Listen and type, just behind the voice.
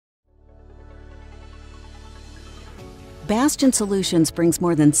Bastian Solutions brings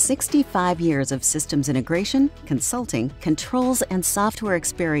more than 65 years of systems integration, consulting, controls, and software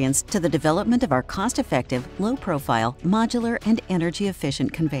experience to the development of our cost-effective, low-profile, modular, and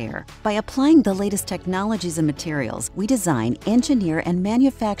energy-efficient conveyor. By applying the latest technologies and materials, we design, engineer, and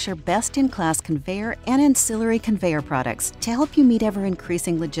manufacture best-in-class conveyor and ancillary conveyor products to help you meet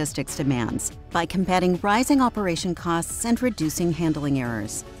ever-increasing logistics demands by combating rising operation costs and reducing handling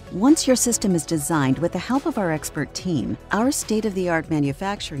errors. Once your system is designed with the help of our expert team, our state-of-the-art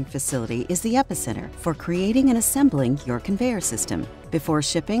manufacturing facility is the epicenter for creating and assembling your conveyor system. Before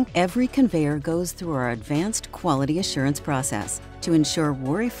shipping, every conveyor goes through our advanced quality assurance process to ensure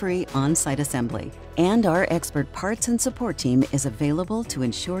worry-free on-site assembly. And our expert parts and support team is available to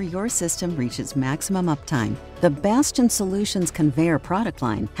ensure your system reaches maximum uptime. The Bastian Solutions conveyor product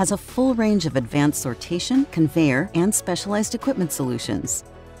line has a full range of advanced sortation, conveyor, and specialized equipment solutions.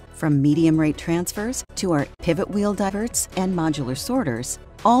 From medium rate transfers to our pivot wheel diverts and modular sorters,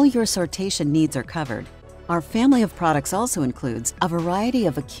 all your sortation needs are covered. Our family of products also includes a variety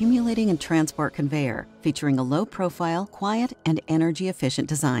of accumulating and transport conveyor, featuring a low-profile, quiet, and energy-efficient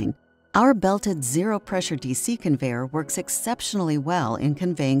design. Our belted zero-pressure DC conveyor works exceptionally well in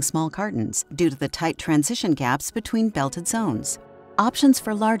conveying small cartons due to the tight transition gaps between belted zones. Options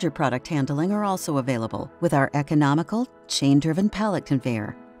for larger product handling are also available with our economical, chain-driven pallet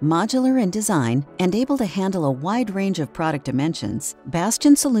conveyor. Modular in design and able to handle a wide range of product dimensions,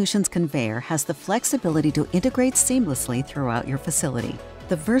 Bastian Solutions Conveyor has the flexibility to integrate seamlessly throughout your facility.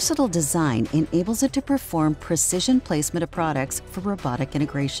 The versatile design enables it to perform precision placement of products for robotic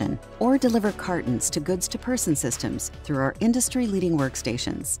integration or deliver cartons to goods-to-person systems through our industry-leading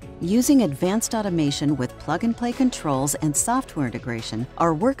workstations. Using advanced automation with plug-and-play controls and software integration,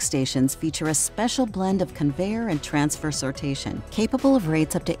 our workstations feature a special blend of conveyor and transfer sortation, capable of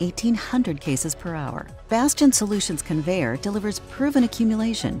rates up to 1,800 cases per hour. Bastian Solutions Conveyor delivers proven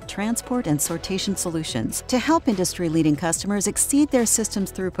accumulation, transport, and sortation solutions to help industry-leading customers exceed their system's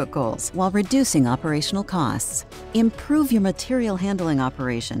throughput goals while reducing operational costs. Improve your material handling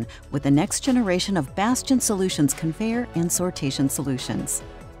operation with the next generation of Bastian Solutions Conveyor and sortation solutions.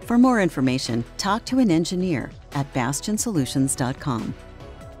 For more information, talk to an engineer at bastiansolutions.com.